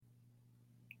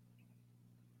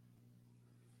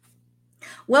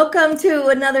Welcome to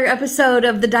another episode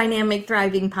of the Dynamic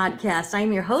Thriving Podcast.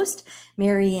 I'm your host,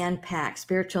 Mary Ann Pack,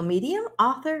 spiritual medium,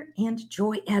 author, and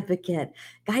joy advocate,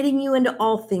 guiding you into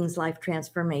all things life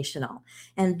transformational.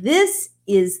 And this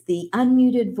is the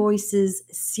Unmuted Voices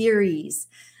series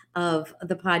of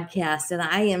the podcast. And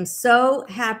I am so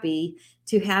happy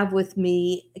to have with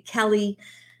me Kelly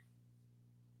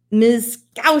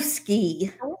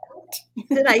Myszkowski.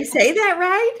 Did I say that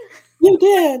right? You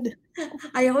did.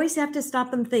 I always have to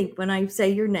stop and think when I say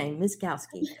your name,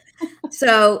 Myszkowski.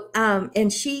 So,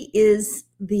 and she is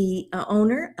the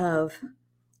owner of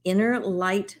Inner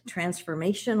Light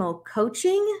Transformational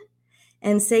Coaching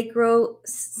and craniosacral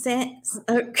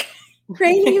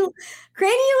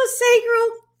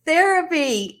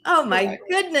therapy. Oh my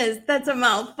goodness, that's a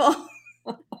mouthful.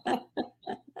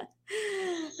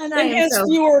 And it has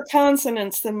fewer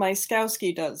consonants than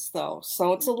Myszkowski does, though,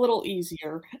 so it's a little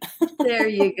easier. There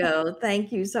you go.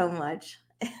 Thank you so much.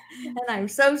 And I'm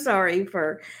so sorry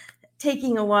for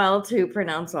taking a while to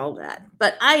pronounce all that.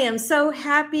 But I am so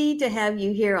happy to have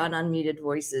you here on Unmuted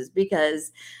Voices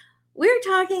because we're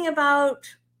talking about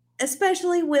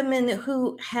especially women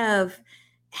who have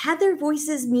had their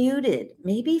voices muted,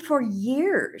 maybe for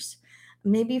years,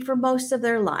 maybe for most of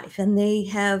their life, and they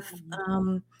have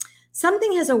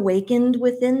something has awakened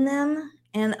within them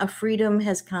and a freedom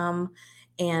has come,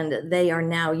 and they are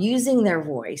now using their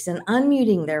voice and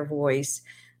unmuting their voice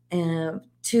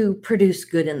to produce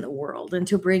good in the world and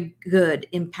to bring good,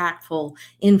 impactful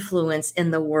influence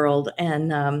in the world.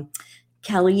 And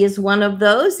Kelly is one of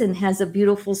those and has a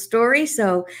beautiful story.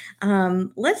 So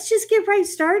let's just get right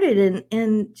started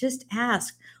and just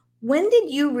ask, when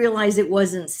did you realize it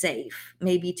wasn't safe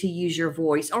maybe to use your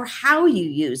voice, or how you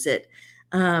use it?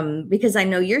 Because I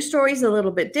know your story is a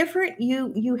little bit different.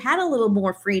 You had a little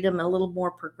more freedom, a little more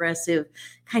progressive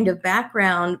kind of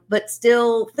background, but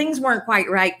still things weren't quite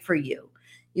right for you.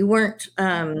 You weren't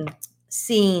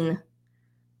seeing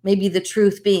maybe the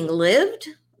truth being lived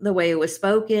the way it was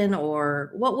spoken,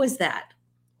 or what was that?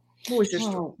 What was your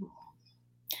story?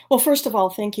 Well, first of all,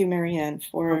 thank you, Mary Ann,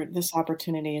 for this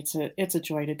opportunity. It's a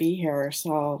joy to be here.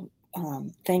 So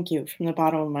thank you from the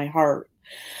bottom of my heart.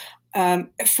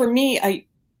 For me, I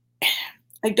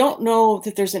don't know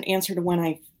that there's an answer to when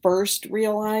I first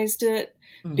realized it,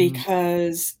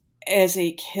 because as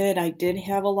a kid, I did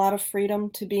have a lot of freedom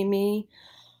to be me.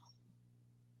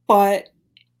 But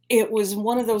it was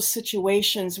one of those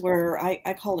situations where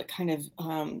I called it kind of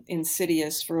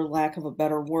insidious, for lack of a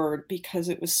better word, because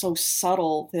it was so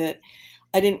subtle that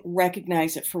I didn't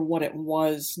recognize it for what it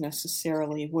was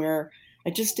necessarily, where I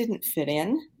just didn't fit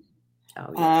in.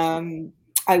 Oh, yeah.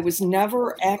 I was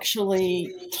never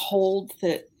actually told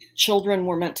that children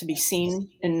were meant to be seen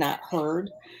and not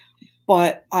heard,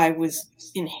 but I was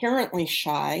inherently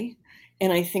shy,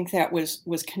 and I think that was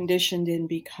conditioned in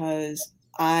because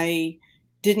I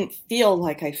didn't feel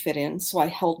like I fit in, so I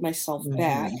held myself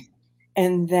back,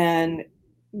 and then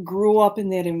grew up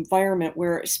in that environment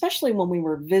where, especially when we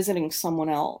were visiting someone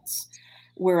else,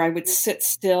 where I would sit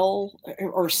still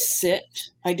or sit.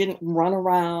 I didn't run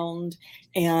around,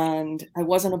 and I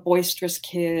wasn't a boisterous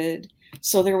kid.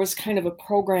 So there was kind of a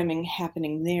programming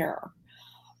happening there.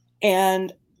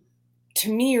 And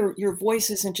to me, your voice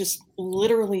isn't just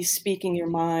literally speaking your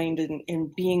mind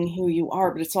and being who you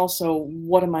are, but it's also,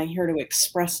 what am I here to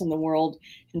express in the world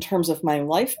in terms of my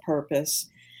life purpose?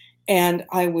 And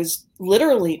I was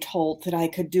literally told that I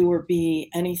could do or be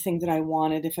anything that I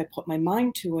wanted if I put my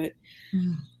mind to it.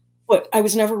 But I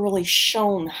was never really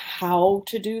shown how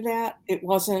to do that. It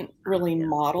wasn't really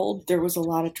modeled. There was a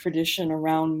lot of tradition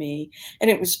around me. And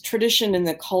it was tradition in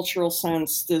the cultural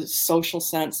sense, the social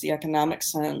sense, the economic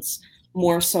sense,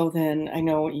 more so than, I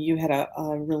know you had a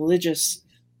religious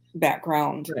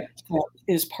background that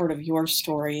is part of your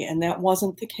story. And that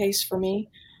wasn't the case for me.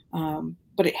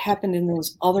 But it happened in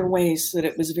those other ways that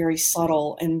it was very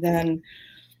subtle. And then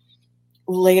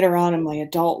later on in my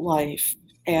adult life,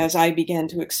 as I began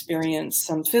to experience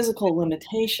some physical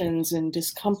limitations and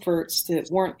discomforts that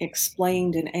weren't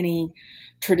explained in any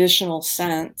traditional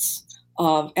sense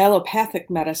of allopathic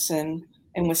medicine,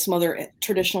 and with some other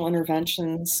traditional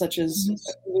interventions, such as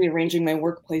rearranging my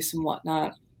workplace and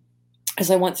whatnot,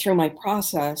 as I went through my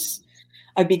process,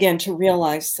 I began to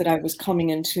realize that I was coming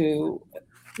into,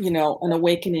 an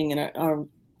awakening and a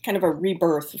kind of a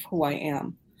rebirth of who I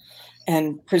am,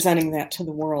 and presenting that to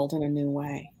the world in a new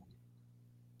way.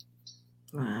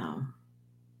 Wow.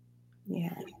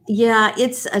 Yeah. Yeah,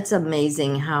 it's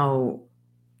amazing how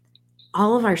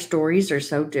all of our stories are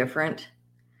so different,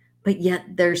 but yet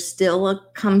there still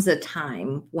comes a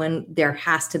time when there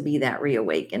has to be that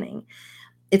reawakening.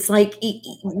 It's like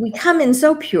we come in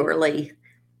so purely,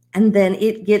 And then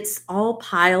it gets all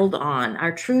piled on.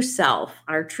 Our true self,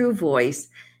 our true voice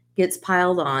gets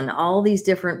piled on all these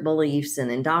different beliefs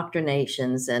and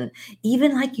indoctrinations. And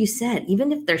even like you said,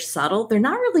 even if they're subtle, they're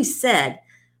not really said,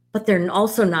 but they're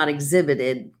also not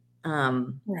exhibited.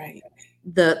 Right.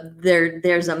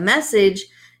 There's a message,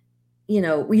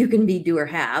 you can be, do, or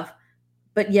have,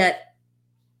 but yet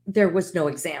there was no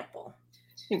example.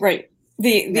 Right.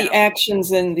 The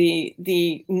actions and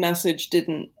the message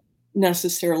didn't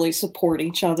necessarily support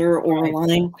each other or Right.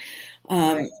 align.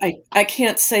 Right. I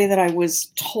can't say that I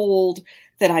was told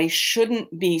that I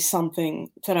shouldn't be something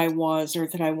that I was or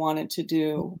that I wanted to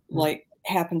do, like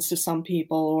happens to some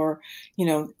people, or,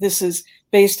 this is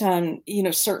based on,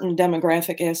 certain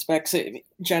demographic aspects,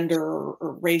 gender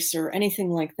or race or anything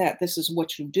like that. This is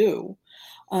what you do.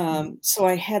 So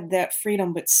I had that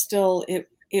freedom, but still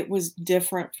it was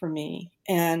different for me.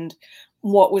 And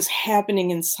what was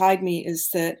happening inside me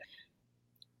is that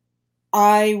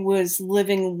I was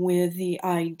living with the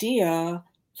idea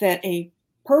that a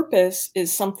purpose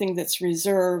is something that's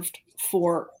reserved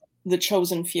for the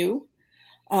chosen few,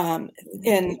 and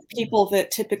people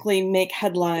that typically make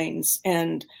headlines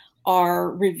and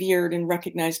are revered and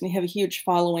recognized and have a huge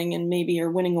following and maybe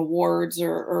are winning awards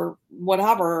or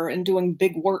whatever and doing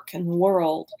big work in the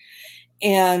world.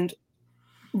 And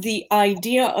the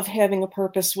idea of having a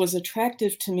purpose was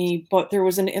attractive to me, but there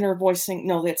was an inner voice saying,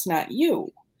 no, that's not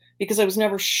you, because I was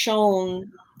never shown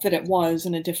that it was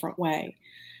in a different way.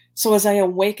 So as I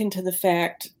awakened to the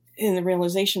fact in the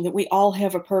realization that we all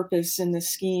have a purpose in the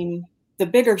scheme, the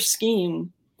bigger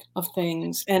scheme of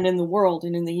things, and in the world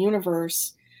and in the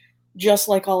universe, just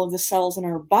like all of the cells in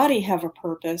our body have a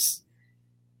purpose.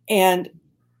 And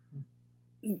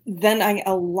then I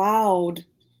allowed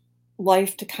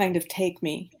life to kind of take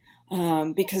me,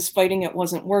 because fighting it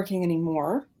wasn't working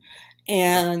anymore.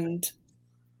 And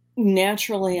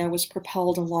naturally, I was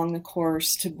propelled along the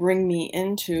course to bring me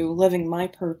into living my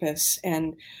purpose.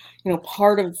 And,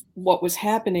 part of what was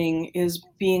happening is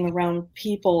being around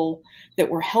people that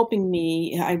were helping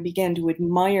me. I began to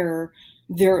admire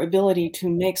their ability to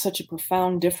make such a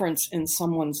profound difference in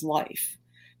someone's life,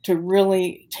 to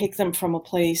really take them from a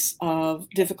place of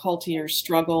difficulty or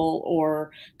struggle or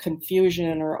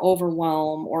confusion or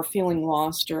overwhelm or feeling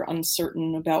lost or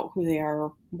uncertain about who they are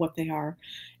or what they are,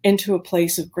 into a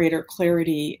place of greater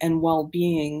clarity and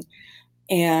well-being.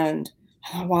 And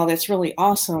wow, that's really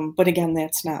awesome. But again,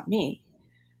 that's not me.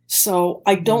 So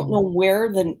I don't know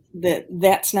where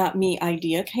that's not me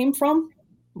idea came from.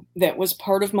 That was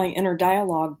part of my inner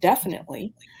dialogue,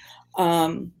 definitely.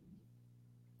 And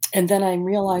then I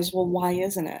realized, well, why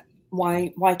isn't it?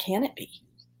 Why can't it be?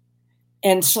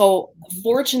 And so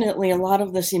fortunately, a lot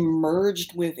of this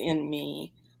emerged within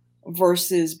me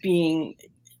versus being,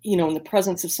 in the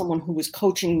presence of someone who was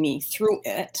coaching me through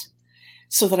it,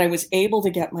 so that I was able to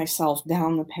get myself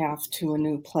down the path to a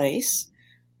new place.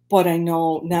 But I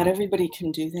know not everybody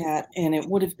can do that, and it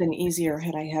would have been easier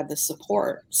had I had the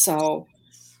support. So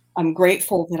I'm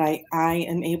grateful that I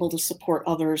am able to support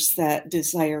others that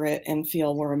desire it and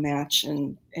feel we're a match,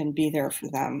 and be there for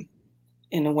them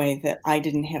in a way that I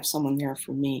didn't have someone there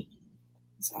for me.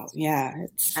 So yeah,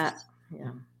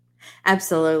 Yeah,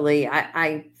 absolutely.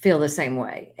 I feel the same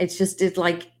way. It's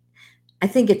like, I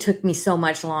think it took me so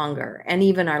much longer. And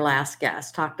even our last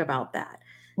guest talked about that.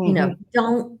 mhm,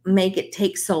 Don't make it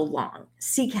take so long.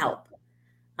 Seek help.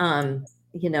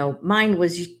 Mine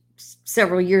was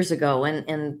several years ago,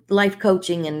 and life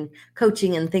coaching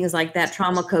and things like that,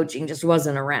 trauma coaching just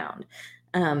wasn't around.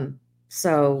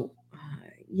 So,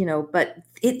 but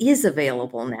it is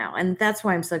available now. And that's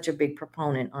why I'm such a big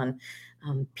proponent on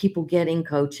people getting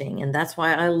coaching. And that's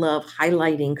why I love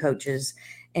highlighting coaches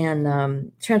and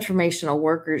transformational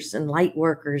workers and light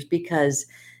workers, because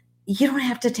you don't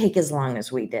have to take as long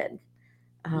as we did.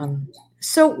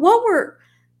 So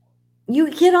you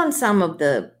hit on some of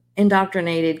the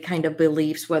indoctrinated kind of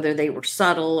beliefs, whether they were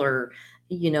subtle or,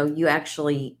 you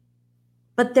actually,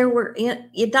 but there were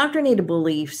indoctrinated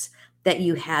beliefs that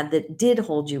you had that did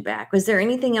hold you back. Was there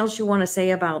anything else you want to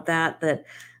say about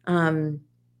um,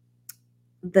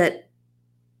 that,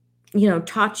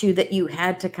 taught you that you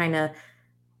had to kind of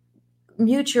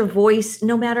mute your voice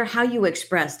no matter how you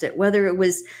expressed it, whether it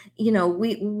was,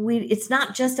 we it's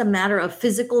not just a matter of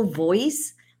physical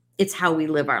voice, it's how we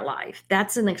live our life.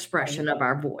 That's an expression of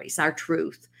our voice, our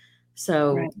truth.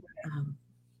 So right. um,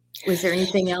 was there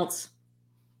anything else?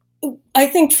 I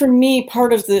think for me,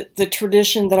 part of the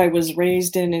tradition that I was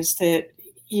raised in is that,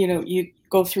 you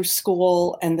go through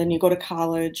school and then you go to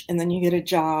college and then you get a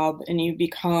job and you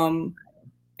become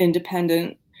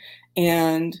independent.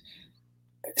 And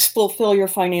fulfill your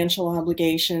financial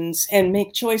obligations and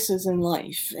make choices in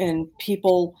life. And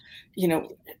people, you know,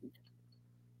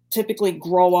 typically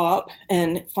grow up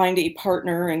and find a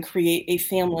partner and create a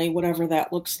family, whatever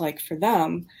that looks like for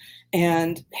them,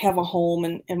 and have a home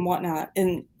and whatnot.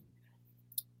 And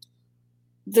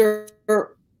there,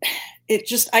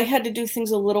 I had to do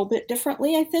things a little bit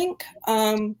differently, I think.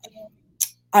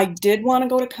 I did want to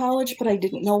go to college, but I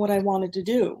didn't know what I wanted to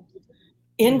do.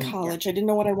 In college, I didn't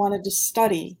know what I wanted to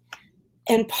study.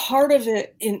 And part of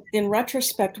it, in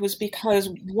retrospect, was because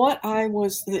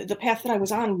the path that I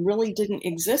was on really didn't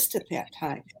exist at that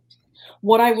time.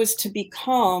 What I was to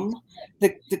become,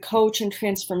 the coach and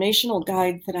transformational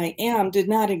guide that I am, did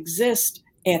not exist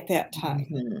at that time.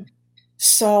 Mm-hmm.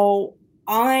 So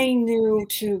I knew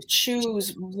to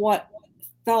choose what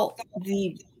felt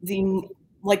the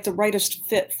rightest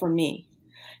fit for me.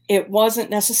 It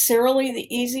wasn't necessarily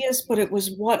the easiest, but it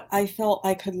was what I felt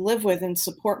I could live with and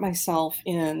support myself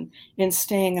in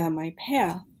staying on my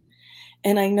path.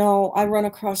 And I know I run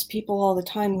across people all the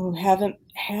time who haven't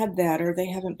had that, or they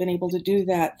haven't been able to do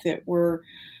that were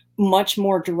much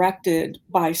more directed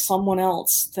by someone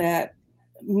else that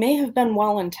may have been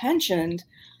well-intentioned,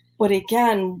 but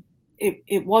again,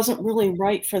 it wasn't really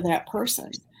right for that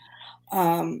person.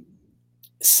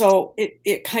 So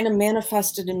it kind of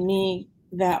manifested in me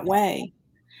that way.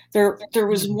 There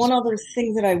was one other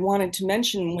thing that I wanted to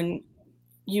mention when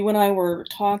you and I were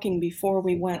talking before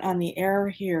we went on the air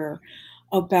here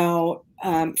about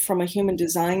from a human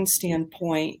design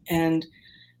standpoint, and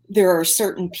there are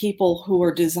certain people who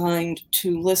are designed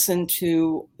to listen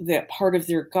to that part of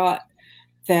their gut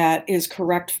that is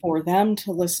correct for them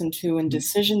to listen to in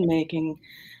decision making,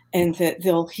 and that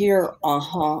they'll hear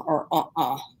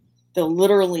or they'll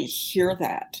literally hear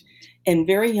that. And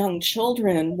very young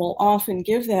children will often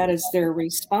give that as their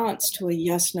response to a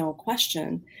yes/no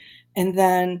question. And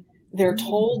then they're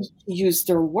told to use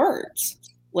their words,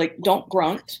 like don't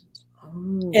grunt.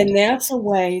 And that's a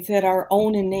way that our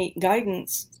own innate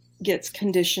guidance gets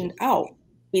conditioned out,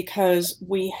 because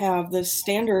we have this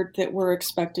standard that we're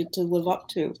expected to live up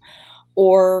to.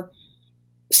 Or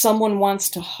someone wants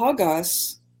to hug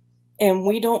us and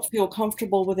we don't feel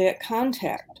comfortable with that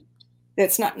contact.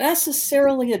 That's not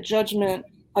necessarily a judgment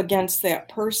against that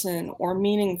person or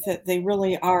meaning that they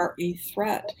really are a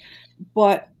threat,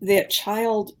 but that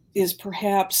child is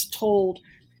perhaps told,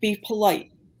 be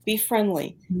polite, be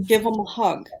friendly, give them a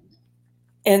hug.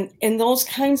 And those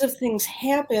kinds of things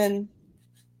happen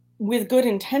with good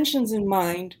intentions in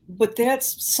mind, but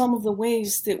that's some of the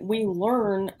ways that we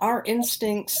learn our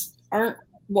instincts aren't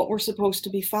what we're supposed to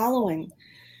be following.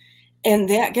 And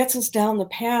that gets us down the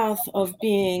path of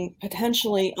being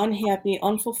potentially unhappy,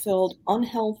 unfulfilled,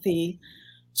 unhealthy,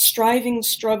 striving,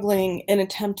 struggling, and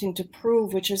attempting to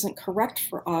prove, which isn't correct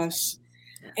for us.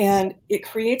 And it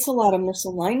creates a lot of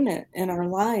misalignment in our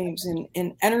lives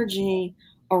and energy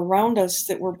around us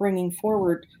that we're bringing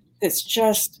forward that's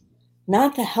just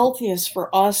not the healthiest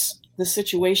for us, the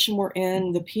situation we're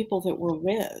in, the people that we're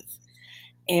with.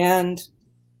 And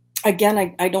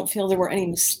again, I don't feel there were any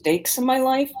mistakes in my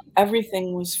life.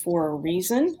 Everything was for a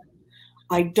reason.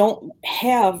 I don't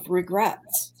have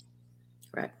regrets.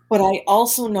 Right. But I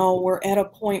also know we're at a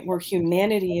point where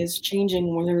humanity is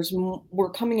changing, where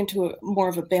we're coming into more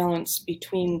of a balance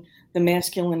between the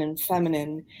masculine and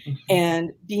feminine,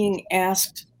 and being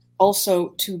asked also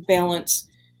to balance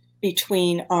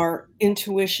between our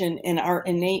intuition and our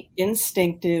innate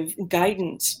instinctive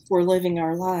guidance for living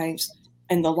our lives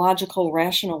and the logical,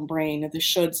 rational brain of the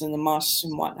shoulds and the musts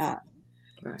and whatnot.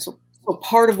 Right. So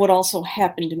part of what also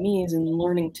happened to me is in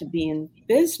learning to be in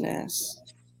business,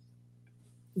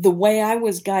 the way I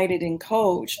was guided and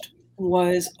coached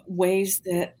was ways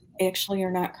that actually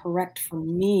are not correct for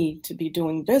me to be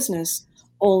doing business,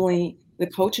 only the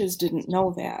coaches didn't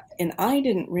know that. And I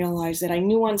didn't realize that. I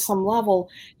knew on some level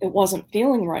it wasn't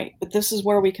feeling right. But this is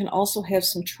where we can also have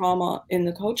some trauma in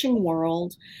the coaching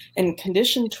world and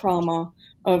conditioned trauma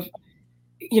of,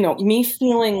 me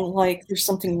feeling like there's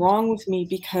something wrong with me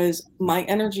because my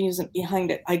energy isn't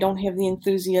behind it. I don't have the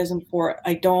enthusiasm for it.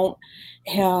 I don't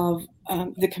have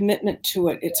the commitment to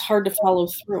it. It's hard to follow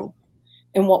through.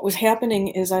 And what was happening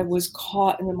is I was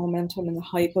caught in the momentum and the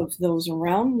hype of those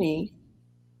around me,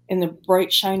 and the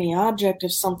bright, shiny object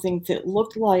of something that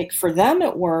looked like for them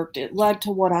it worked. It led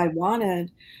to what I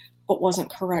wanted, but wasn't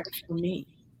correct for me.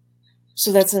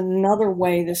 So that's another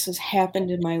way this has happened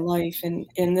in my life. And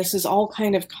this is all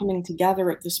kind of coming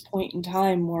together at this point in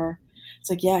time where it's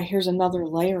like, yeah, here's another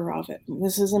layer of it.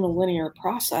 This isn't a linear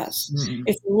process. Mm-hmm.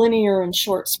 It's linear in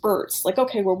short spurts. Like,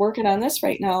 okay, we're working on this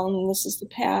right now, and this is the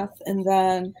path. And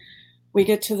then we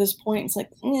get to this point, it's like,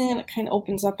 and it kind of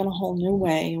opens up in a whole new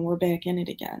way, and we're back in it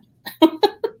again.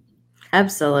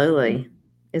 Absolutely.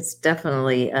 It's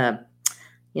definitely,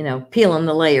 peeling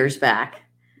the layers back,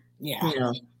 Yeah, you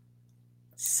know.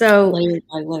 So, layer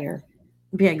by layer.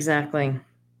 yeah, exactly.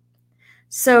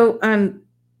 So,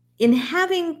 in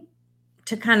having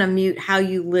to kind of mute how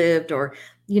you lived, or,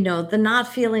 the not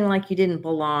feeling like you didn't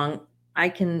belong, I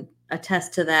can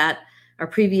attest to that. Our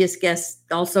previous guests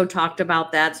also talked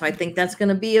about that. So I think that's going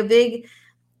to be a big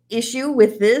issue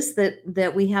with this,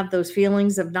 that we have those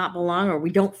feelings of not belong, or we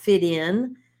don't fit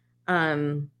in.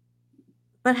 Um,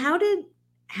 but how did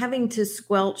having to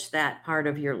squelch that part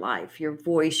of your life, your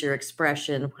voice, your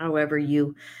expression, however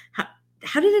how,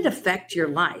 how did it affect your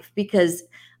life? Because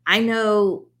I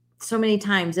know so many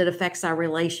times it affects our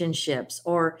relationships,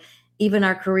 or even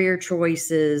our career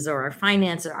choices, or our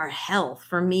finances, our health.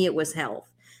 For me, it was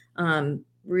health,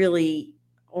 really,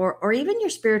 or even your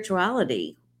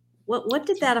spirituality. What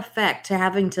did that affect, to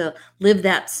having to live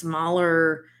that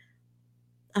smaller,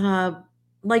 uh,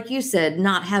 like you said,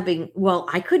 not having, well,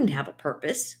 I couldn't have a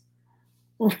purpose,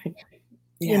 Right.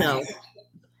 you Yeah. know.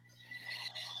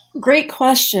 Great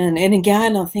question. And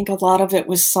again, I think a lot of it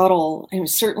was subtle. And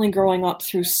certainly growing up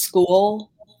through school,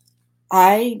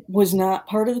 I was not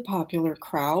part of the popular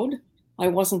crowd. I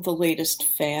wasn't the latest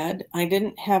fad. I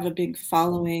didn't have a big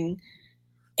following.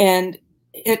 And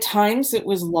at times it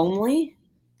was lonely,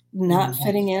 not Mhm.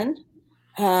 fitting in.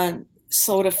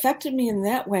 So it affected me in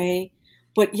that way.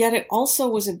 But yet it also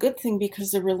was a good thing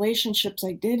because the relationships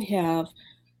I did have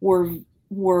were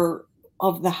were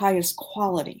of the highest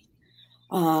quality.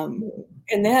 Um,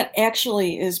 and that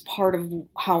actually is part of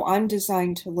how I'm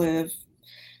designed to live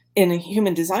in a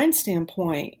human design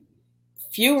standpoint.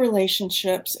 Few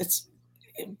relationships,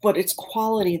 but it's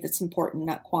quality that's important,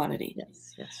 not quantity.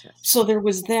 Yes, yes, yes. So there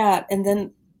was that, and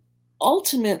then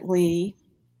ultimately,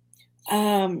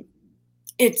 um,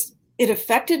 it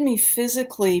affected me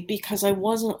physically because I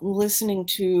wasn't listening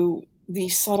to the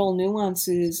subtle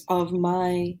nuances of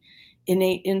my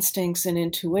innate instincts and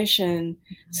intuition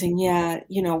saying, yeah,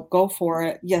 go for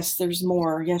it. Yes, there's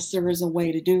more. Yes, there is a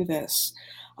way to do this.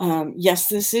 Yes,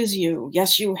 this is you.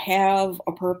 Yes, you have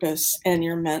a purpose and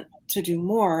you're meant to do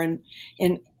more.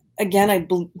 And again,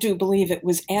 do believe it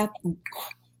was at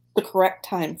the correct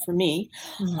time for me.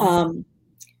 Mhm. Um,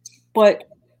 but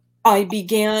I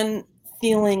began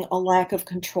feeling a lack of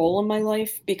control in my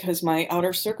life because my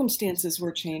outer circumstances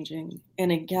were changing.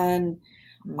 And again,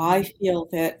 I Mhm. feel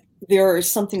that there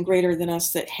is something greater than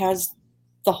us that has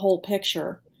the whole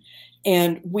picture,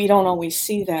 and we don't always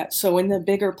see that. So, in the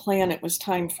bigger plan, it was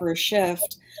time for a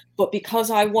shift. But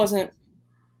because I wasn't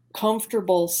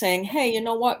comfortable saying, hey, you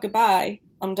know what, goodbye,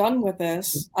 I'm done with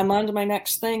this, I'm on to my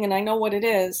next thing, and I know what it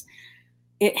is,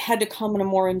 it had to come in a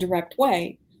more indirect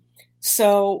way.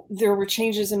 So there were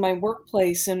changes in my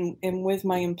workplace and with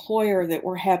my employer that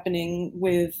were happening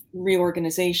with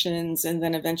reorganizations and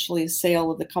then eventually a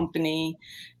sale of the company.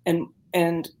 And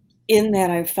in that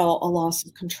I felt a loss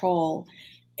of control.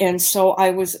 And so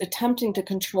I was attempting to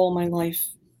control my life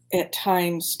at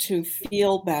times to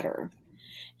feel better.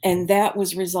 And that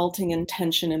was resulting in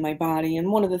tension in my body.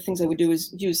 And one of the things I would do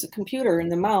is use the computer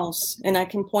and the mouse, and I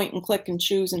can point and click and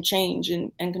choose and change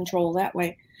and control that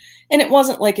way. And it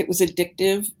wasn't like it was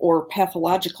addictive or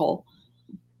pathological,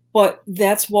 but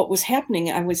that's what was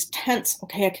happening. I was tense.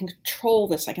 Okay, I can control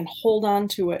this. I can hold on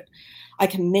to it. I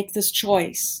can make this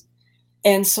choice.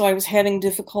 And so I was having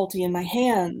difficulty in my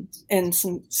hand and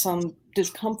some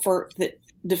discomfort that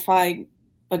defied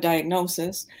a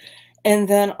diagnosis. And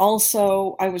then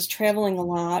also I was traveling a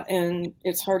lot, and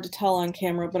it's hard to tell on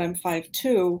camera, but I'm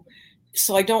 5'2",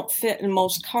 so I don't fit in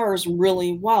most cars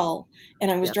really well, and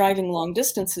I was Yep. driving long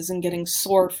distances and getting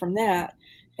sore from that,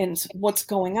 and what's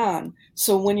going on?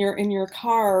 So when you're in your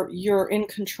car, you're in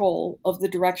control of the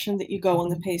direction that you go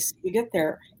and the pace you get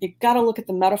there. You gotta look at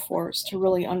the metaphors to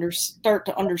really start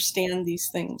to understand these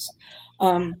things.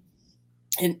 Um,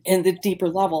 and the deeper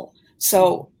level.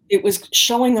 So it was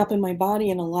showing up in my body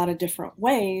in a lot of different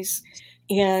ways.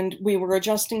 And we were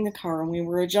adjusting the car and we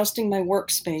were adjusting my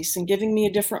workspace and giving me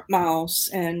a different mouse.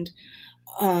 And,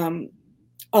 a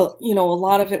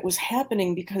lot of it was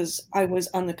happening because I was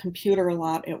on the computer a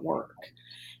lot at work.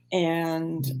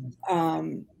 And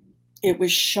um, it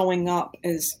was showing up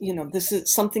as, this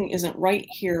is something isn't right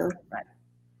here. Right.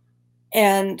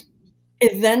 And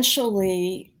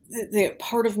eventually, the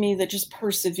part of me that just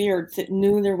persevered, that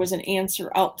knew there was an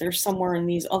answer out there somewhere, and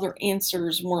these other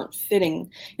answers weren't fitting.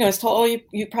 I was told, "Oh,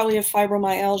 you probably have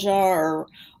fibromyalgia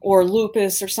or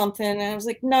lupus or something." And I was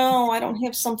like, "No, I don't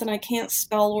have something I can't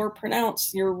spell or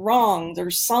pronounce. You're wrong.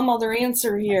 There's some other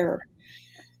answer here."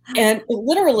 And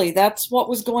literally, that's what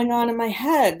was going on in my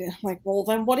head. Like, well,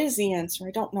 then what is the answer?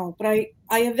 I don't know. But I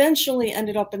eventually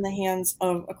ended up in the hands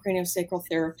of a craniosacral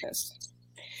therapist.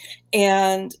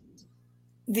 And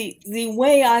the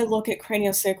way I look at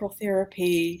craniosacral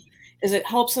therapy is it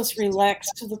helps us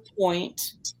relax to the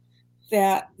point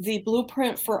that the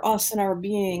blueprint for us and our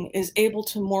being is able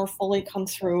to more fully come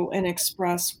through and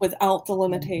express without the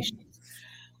limitations,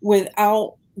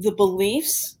 without the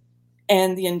beliefs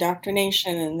and the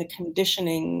indoctrination and the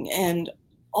conditioning and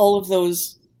all of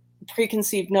those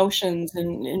preconceived notions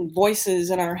and voices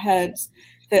in our heads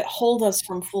that hold us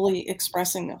from fully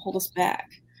expressing, that hold us back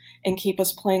and keep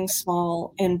us playing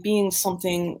small and being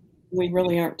something we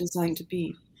really aren't designed to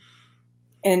be.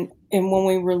 And when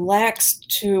we relax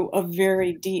to a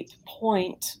very deep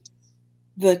point,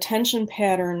 the tension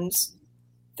patterns,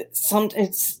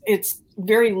 it's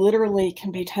very literally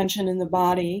can be tension in the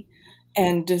body,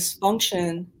 and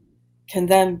dysfunction can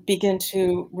then begin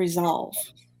to resolve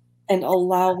and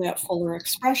allow that fuller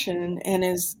expression. And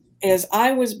as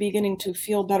I was beginning to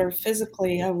feel better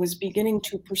physically, I was beginning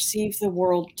to perceive the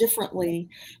world differently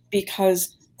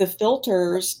because the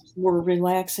filters were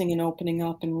relaxing and opening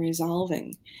up and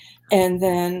resolving. And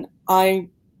then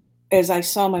as I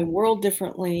saw my world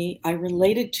differently, I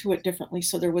related to it differently.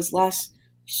 So there was less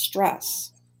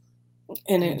stress,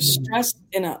 and it's stress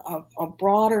in a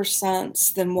broader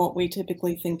sense than what we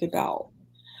typically think about.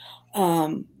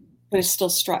 But it's still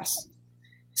stress.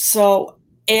 So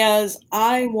as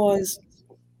I was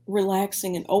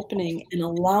relaxing and opening and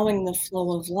allowing the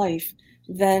flow of life,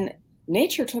 then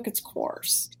nature took its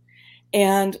course.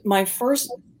 And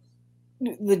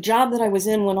the job that I was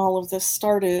in when all of this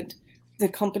started, the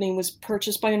company was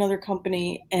purchased by another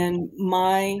company and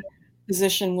my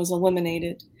position was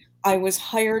eliminated. I was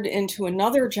hired into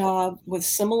another job with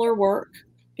similar work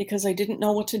because I didn't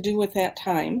know what to do at that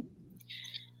time.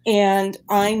 And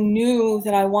I knew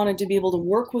that I wanted to be able to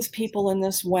work with people in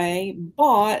this way,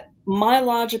 but my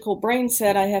logical brain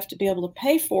said I have to be able to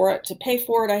pay for it. To pay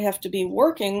for it, I have to be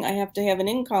working, I have to have an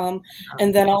income,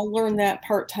 and then I'll learn that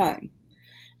part-time.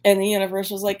 And the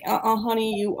universe was like,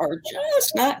 honey, you are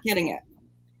just not getting it.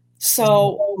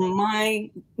 So my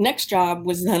next job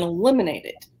was then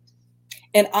eliminated.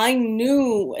 And I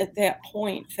knew at that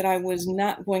point that I was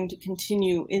not going to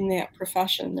continue in that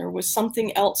profession. There was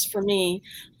something else for me.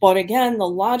 But again, the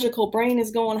logical brain is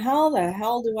going, how the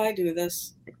hell do I do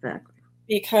this? Exactly.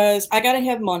 Because I got to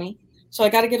have money. So I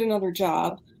got to get another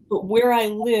job. But where I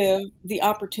live, the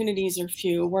opportunities are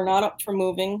few. We're not up for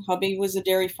moving. Hubby was a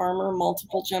dairy farmer,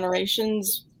 multiple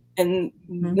generations, and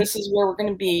this is where we're going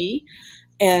to be.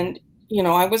 And, you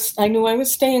know, I knew I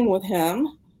was staying with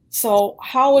him. So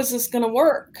how is this going to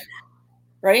work?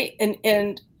 Right.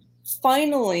 And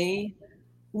finally,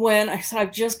 when I said,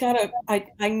 I've just got to,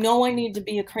 I know I need to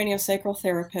be a craniosacral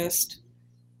therapist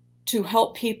to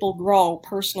help people grow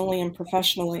personally and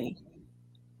professionally.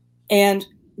 And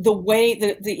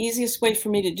the easiest way for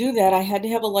me to do that, I had to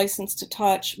have a license to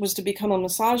touch, was to become a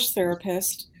massage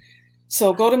therapist.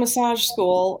 So go to massage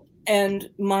school. And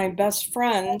my best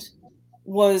friend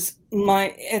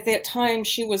at that time,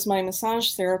 she was my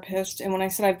massage therapist. And when I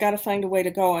said, I've got to find a way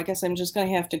to go, I guess I'm just going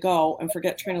to have to go and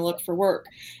forget trying to look for work.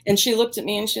 And she looked at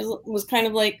me and she was kind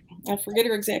of like, I forget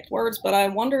her exact words, but I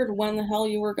wondered when the hell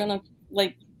you were going to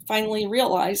like finally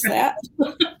realize that,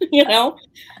 you know?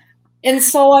 And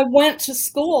so I went to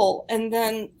school, and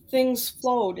then things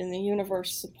flowed and the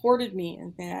universe supported me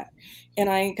in that. And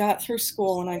I got through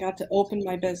school and I got to open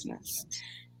my business.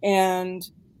 And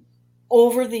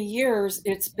over the years,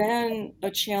 it's been a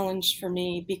challenge for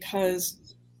me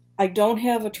because I don't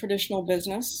have a traditional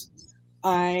business.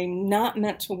 I'm not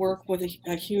meant to work with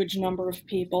a huge number of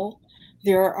people.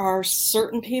 There are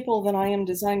certain people that I am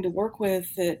designed to work with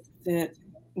that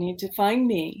need to find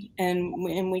me, and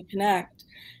we connect.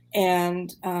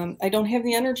 And I don't have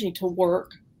the energy to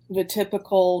work the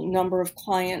typical number of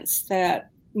clients that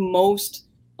most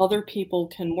other people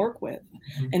can work with,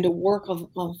 and to work a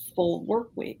full work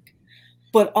week.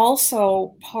 But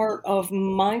also part of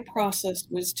my process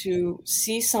was to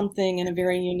see something in a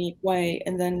very unique way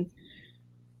and then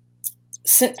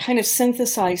kind of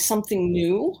synthesize something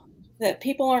new that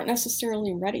people aren't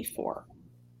necessarily ready for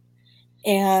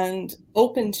and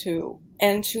open to,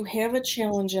 and to have a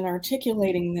challenge in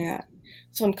articulating that.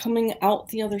 So I'm coming out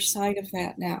the other side of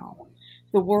that now.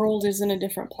 The world is in a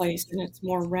different place and it's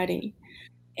more ready.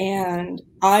 And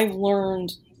I've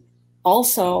learned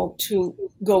also to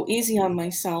go easy on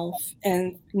myself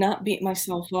and not beat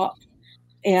myself up,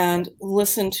 and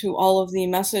listen to all of the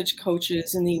message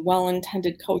coaches and the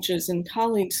well-intended coaches and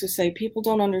colleagues who say people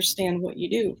don't understand what you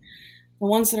do. The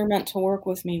ones that are meant to work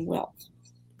with me will.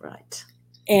 Right.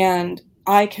 And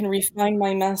I can refine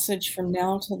my message from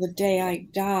now till the day I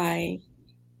die,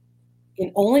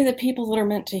 and only the people that are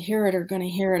meant to hear it are gonna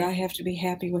hear it. I have to be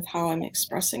happy with how I'm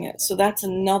expressing it. So that's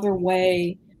another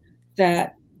way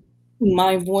that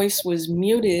my voice was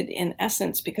muted in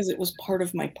essence because it was part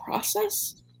of my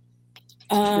process.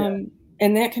 Sure.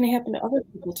 And that can happen to other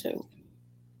people too.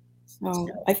 So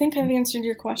I think I've answered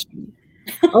your question.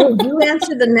 Oh, you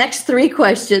answered the next three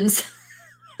questions.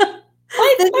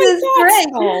 This I is thought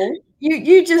great. so.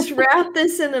 You just wrapped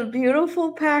this in a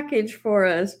beautiful package for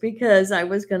us, because I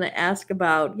was going to ask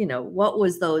about, what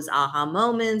was those aha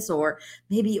moments, or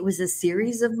maybe it was a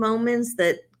series of moments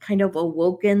that kind of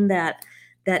awoken that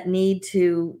need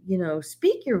to,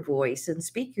 speak your voice and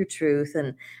speak your truth,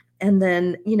 and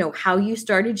then, how you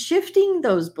started shifting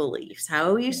those beliefs,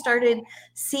 how you started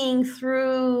seeing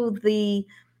through the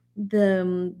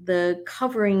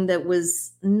covering that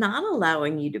was not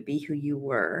allowing you to be who you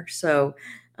were. So,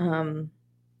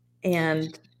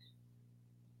 and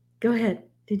go ahead.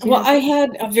 Did you Well, have I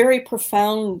something? had a very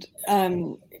profound,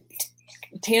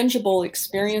 tangible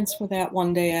experience with that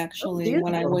one day, Oh, actually,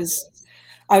 when I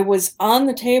beautiful. was on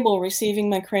the table receiving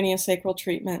my craniosacral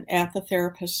treatment at the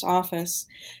therapist's office,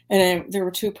 and there were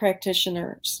two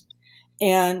practitioners,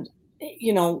 and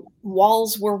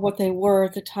walls were what they were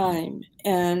at the time,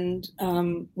 and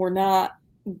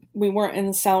we weren't in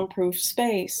a soundproof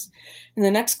space. And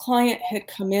the next client had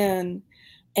come in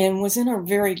and was in a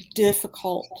very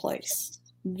difficult place,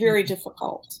 very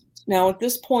difficult. Now, at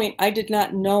this point, I did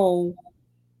not know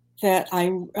that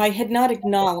I had not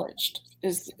acknowledged,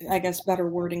 is I guess better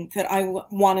wording, that I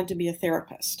wanted to be a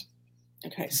therapist.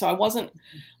 Okay, so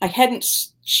I hadn't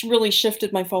really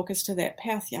shifted my focus to that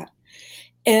path yet.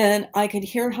 And I could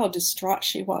hear how distraught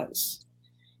she was.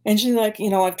 And she's like,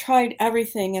 I've tried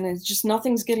everything and it's just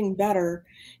nothing's getting better.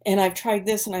 And I've tried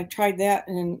this and I've tried that,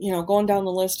 and, going down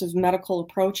the list of medical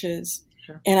approaches.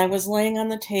 Sure. And I was laying on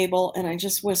the table and I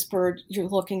just whispered, "You're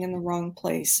looking in the wrong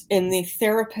place." And the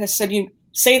therapist said, "You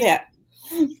say that,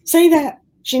 say that.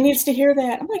 She needs to hear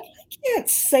that." I'm like, "I can't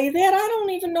say that. I don't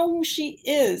even know who she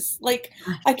is. Like,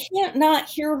 I can't not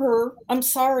hear her. I'm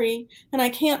sorry. And I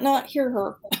can't not hear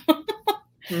her."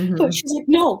 But Mm-hmm. she's like,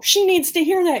 "No, she needs to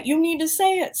hear that. You need to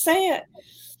say it."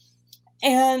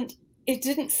 And it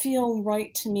didn't feel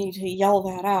right to me to yell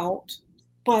that out,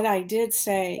 but I did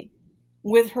say,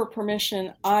 with her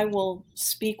permission, I will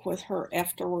speak with her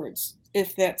afterwards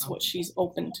if that's what she's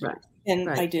open Right. to. And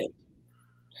Right. I did.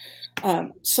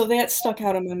 So that stuck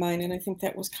out in my mind, and I think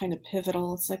that was kind of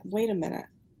pivotal. It's like, wait a minute.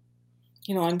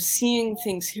 I'm seeing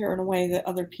things here in a way that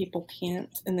other people can't,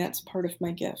 and that's part of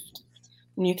my gift.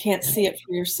 When you can't see it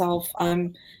for yourself,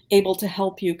 I'm able to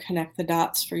help you connect the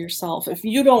dots for yourself. If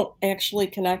you don't actually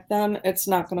connect them, it's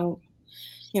not going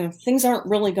to, things aren't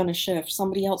really going to shift.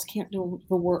 Somebody else can't do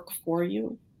the work for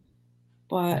you,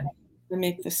 but to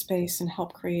make the space and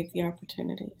help create the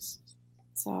opportunities.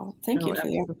 So thank Oh, you for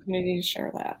the absolutely. opportunity to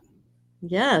share that.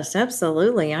 Yes,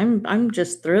 absolutely. I'm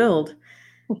just thrilled.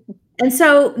 And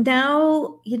so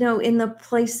now, in the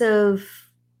place of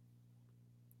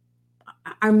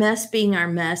our mess being our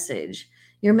message,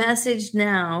 your message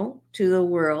now to the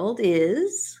world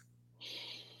is.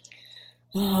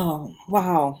 Oh,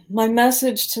 wow. My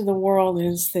message to the world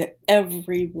is that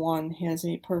everyone has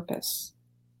a purpose.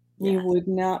 You Yes. would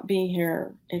not be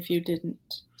here if you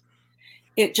didn't.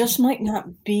 It just might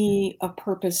not be a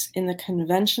purpose in the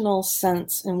conventional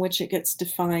sense in which it gets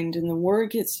defined, and the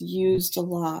word gets used a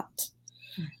lot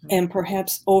Mhm. and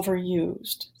perhaps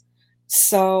overused.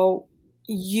 So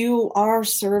you are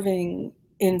serving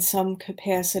in some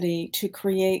capacity to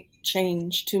create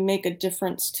change, to make a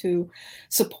difference, to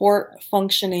support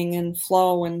functioning and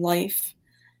flow and life.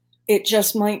 It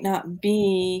just might not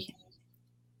be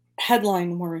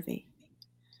headline worthy.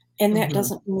 And that Mhm.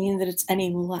 doesn't mean that it's any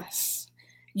less.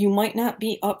 You might not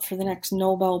be up for the next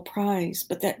Nobel Prize,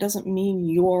 but that doesn't mean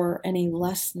you're any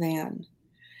less than.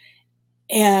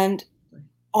 And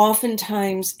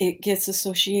oftentimes it gets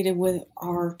associated with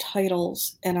our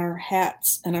titles and our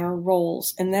hats and our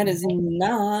roles, and that is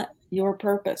not your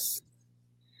purpose.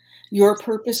 Your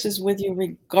purpose is with you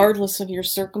regardless of your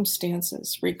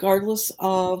circumstances, regardless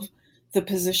of the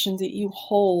position that you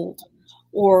hold,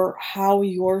 or how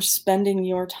you're spending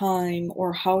your time,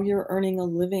 or how you're earning a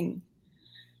living.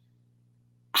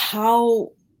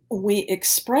 How we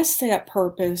express that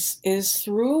purpose is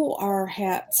through our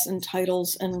hats and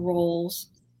titles and roles,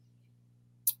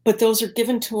 but those are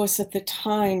given to us at the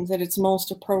time that it's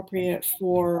most appropriate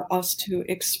for us to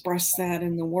express that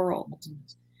in the world.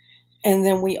 And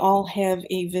then we all have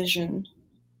a vision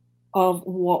of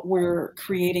what we're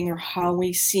creating or how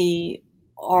we see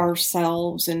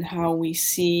ourselves and how we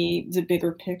see the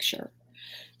bigger picture.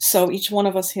 So each one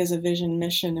of us has a vision,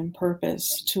 mission, and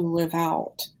purpose to live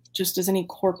out, just as any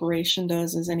corporation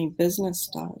does, as any business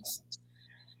does.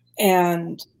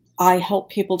 And I help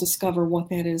people discover what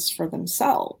that is for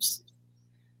themselves.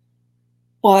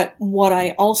 But what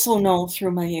I also know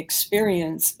through my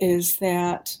experience is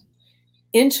that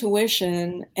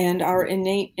intuition and our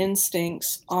innate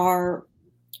instincts are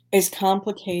as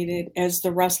complicated as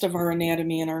the rest of our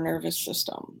anatomy and our nervous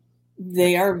system.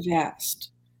 They are vast.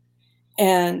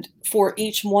 And for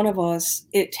each one of us,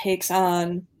 it takes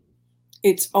on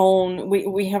its own,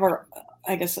 we have our,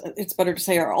 I guess it's better to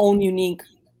say, our own unique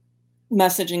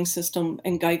messaging system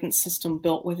and guidance system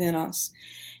built within us.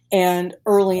 And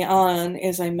early on,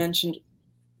 as I mentioned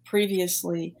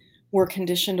previously, we're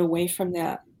conditioned away from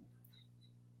that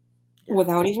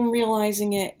without even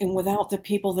realizing it, and without the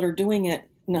people that are doing it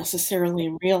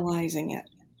necessarily realizing it.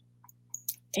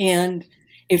 And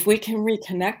if we can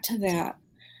reconnect to that,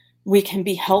 we can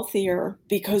be healthier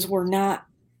because we're not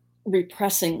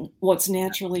repressing what's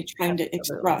naturally trying to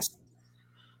express.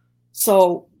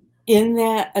 So in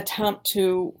that attempt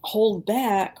to hold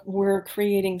back, we're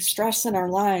creating stress in our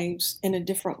lives in a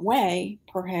different way,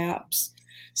 perhaps,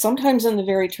 sometimes in the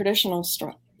very traditional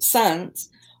sense,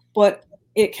 but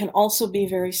it can also be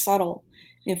very subtle.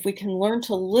 If we can learn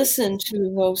to listen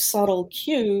to those subtle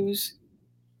cues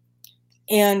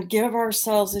and give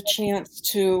ourselves a chance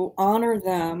to honor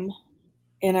them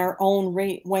in our own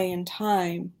way and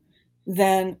time,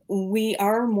 then we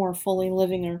are more fully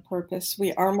living our purpose.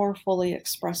 We are more fully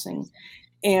expressing,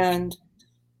 and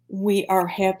we are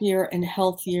happier and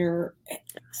healthier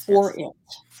for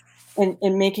it,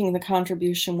 and making the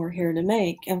contribution we're here to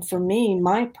make. And for me,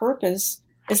 my purpose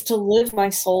is to live my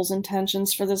soul's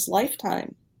intentions for this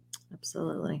lifetime.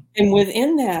 Absolutely. And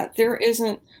within that, there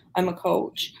isn't, I'm a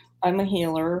coach, I'm a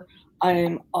healer,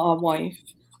 I'm a wife,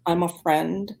 I'm a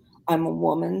friend, I'm a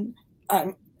woman,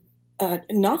 I'm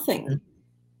nothing.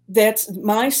 That's,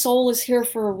 my soul is here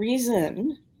for a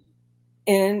reason,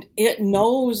 and it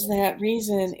knows that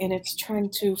reason, and it's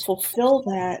trying to fulfill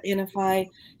that. And if I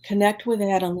connect with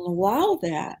that and allow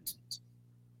that,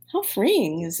 how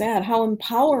freeing is that? How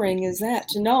empowering is that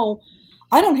to know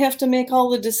I don't have to make all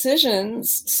the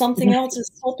decisions. Something else is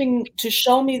helping to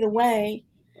show me the way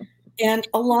and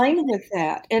align with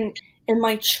that. And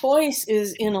my choice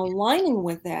is in aligning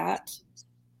with that.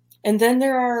 And then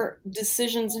there are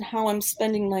decisions in how I'm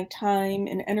spending my time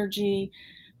and energy.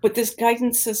 But this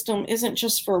guidance system isn't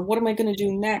just for what am I going to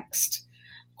do next?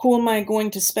 Who am I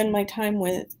going to spend my time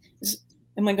with?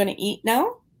 Am I going to eat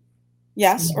now?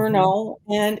 Yes or no?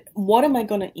 And what am I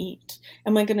going to eat?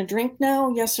 Am I going to drink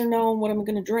now? Yes or no? And what am I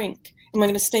going to drink? Am I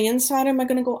going to stay inside or am I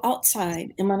going to go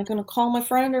outside? Am I going to call my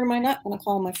friend or am I not going to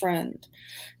call my friend?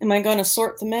 Am I going to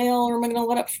sort the mail or am I going to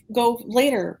let it go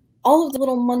later? All of the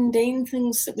little mundane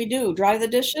things that we do, dry the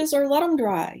dishes or let them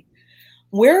dry.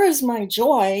 Where is my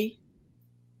joy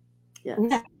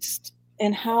next?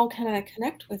 And how can I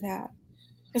connect with that?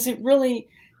 Because it really,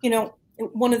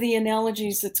 one of the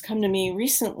analogies that's come to me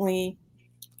recently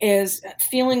is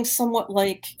feeling somewhat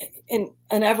like an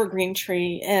evergreen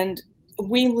tree. And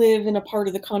we live in a part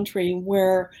of the country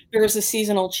where there is a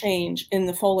seasonal change in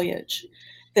the foliage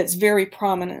that's very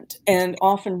prominent and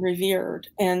often revered.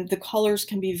 And the colors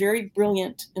can be very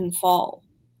brilliant in fall.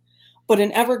 But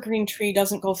an evergreen tree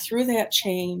doesn't go through that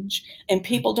change, and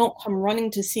people don't come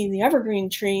running to see the evergreen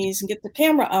trees and get the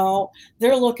camera out.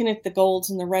 They're looking at the golds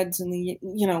and the reds and the,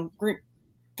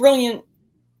 brilliant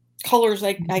colors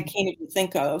I can't even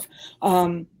think of.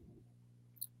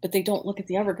 But they don't look at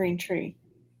the evergreen tree.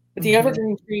 But the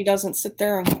evergreen tree doesn't sit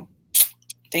there and go,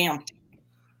 damn,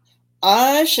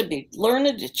 I should be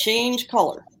learning to change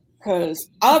color, because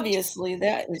obviously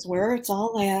that is where it's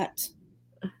all at.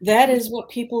 That is what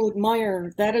people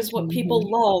admire. That is what people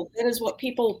love. That is what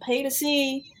people pay to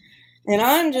see. And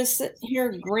I'm just sitting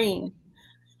here green.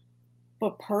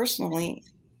 But personally,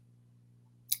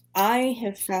 I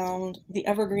have found the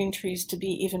evergreen trees to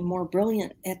be even more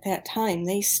brilliant at that time.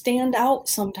 They stand out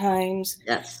sometimes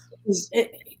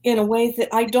in a way that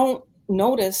I don't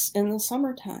notice in the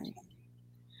summertime.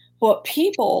 But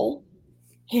people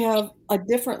have a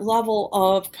different level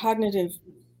of cognitive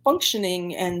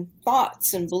functioning and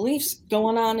thoughts and beliefs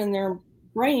going on in their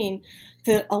brain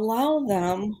that allow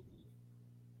them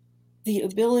the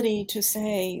ability to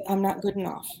say, I'm not good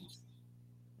enough.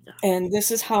 And this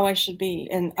is how I should be.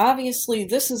 And obviously,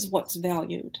 this is what's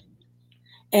valued.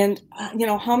 And,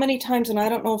 how many times, and I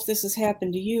don't know if this has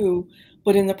happened to you,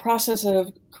 but in the process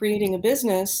of creating a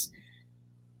business,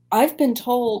 I've been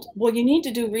told, well, you need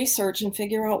to do research and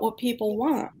figure out what people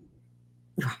want.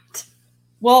 Right.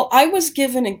 Well, I was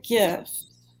given a gift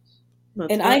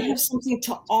That's and I right. have something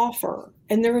to offer,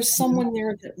 and there is Mhm. someone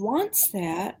there that wants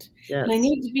that, and I Yes.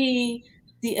 need to be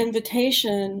the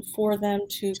invitation for them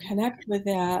to connect with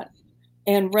that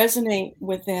and resonate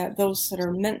with that, those that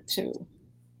are meant to.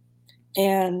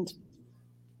 And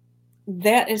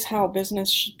that is how business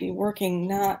should be working,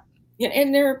 not yeah,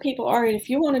 and there are people, all right, if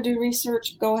you want to do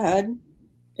research, go ahead.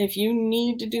 If you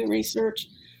need to do research,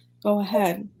 go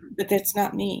ahead. But that's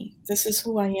not me. This is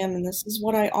who I am and this is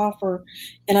what I offer.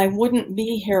 And I wouldn't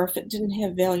be here if it didn't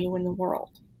have value in the world.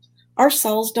 Our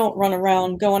cells don't run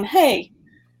around going, hey,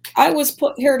 I was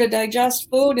put here to digest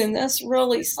food and this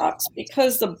really sucks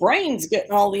because the brain's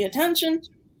getting all the attention.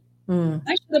 Mm,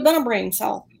 I should have been a brain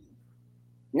cell.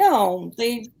 No,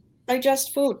 they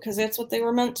digest food because that's what they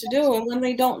were meant to do. And when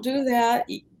they don't do that,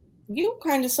 you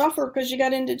kind of suffer because you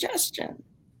got indigestion,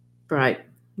 right.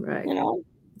 Right. you know?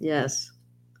 Yes.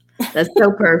 That's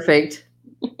so perfect.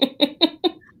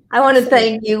 I want to So,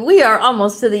 thank you. We are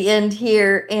almost to the end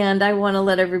here, and I want to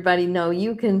let everybody know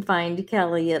you can find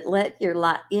Kelly at let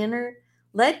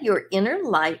your inner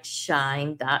light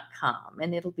shine.com,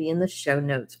 and it'll be in the show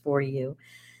notes for you.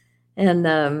 And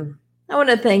I want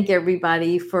to thank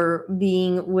everybody for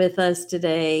being with us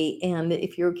today. And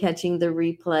if you're catching the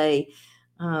replay,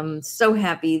 so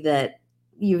happy that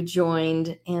you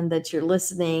joined and that you're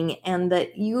listening and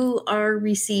that you are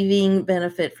receiving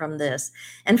benefit from this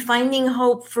and finding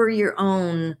hope for your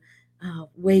own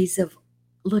ways of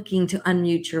looking to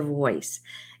unmute your voice.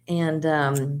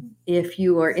 And if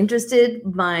you are interested,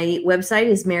 my website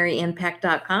is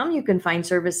maryannpack.com. You can find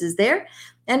services there.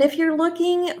 And if you're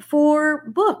looking for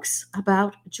books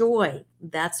about joy,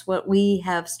 that's what we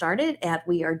have started at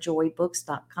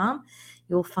wearejoybooks.com.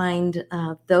 You'll find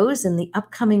those in the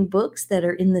upcoming books that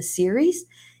are in the series.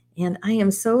 And I am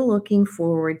so looking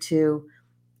forward to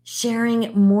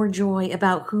sharing more joy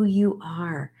about who you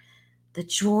are, the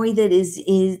joy that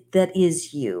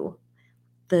is you,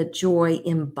 the joy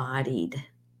embodied.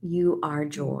 You are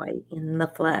joy in the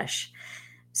flesh.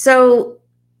 So,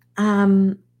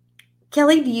 um,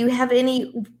 Kelly, do you have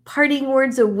any parting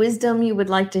words of wisdom you would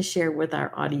like to share with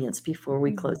our audience before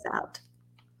we close out?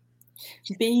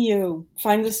 be you.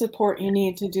 Find the support you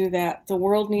need to do that. The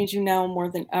world needs you now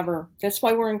more than ever. That's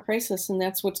why we're in crisis and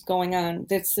that's what's going on.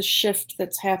 That's the shift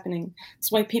that's happening.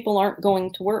 That's why people aren't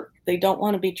going to work. They don't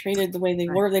want to be treated the way they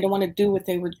Right. were. They don't want to do what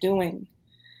they were doing.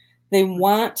 They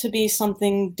want to be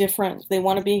something different. They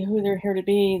want to be who they're here to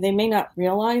be. They may not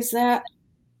realize that,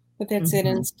 but that's that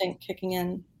Mhm. instinct kicking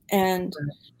in. And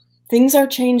things are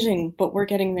changing, but we're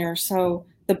getting there. So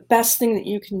the best thing that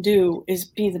you can do is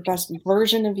be the best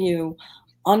version of you,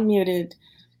 unmuted,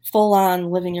 full on,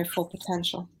 living your full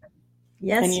potential.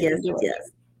 And Yes, you yes, can do it.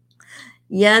 yes.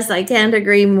 Yes, I can't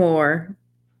agree more.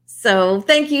 So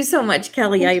thank you so much,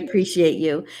 Kelly. I Thank you. appreciate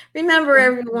you. Remember,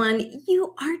 everyone,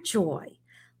 you are joy,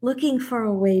 looking for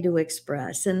a way to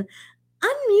express and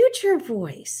unmute your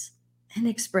voice and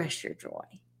express your joy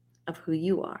of who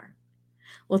you are.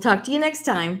 We'll talk to you next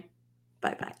time.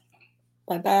 Bye bye.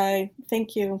 Bye bye.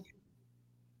 Thank you.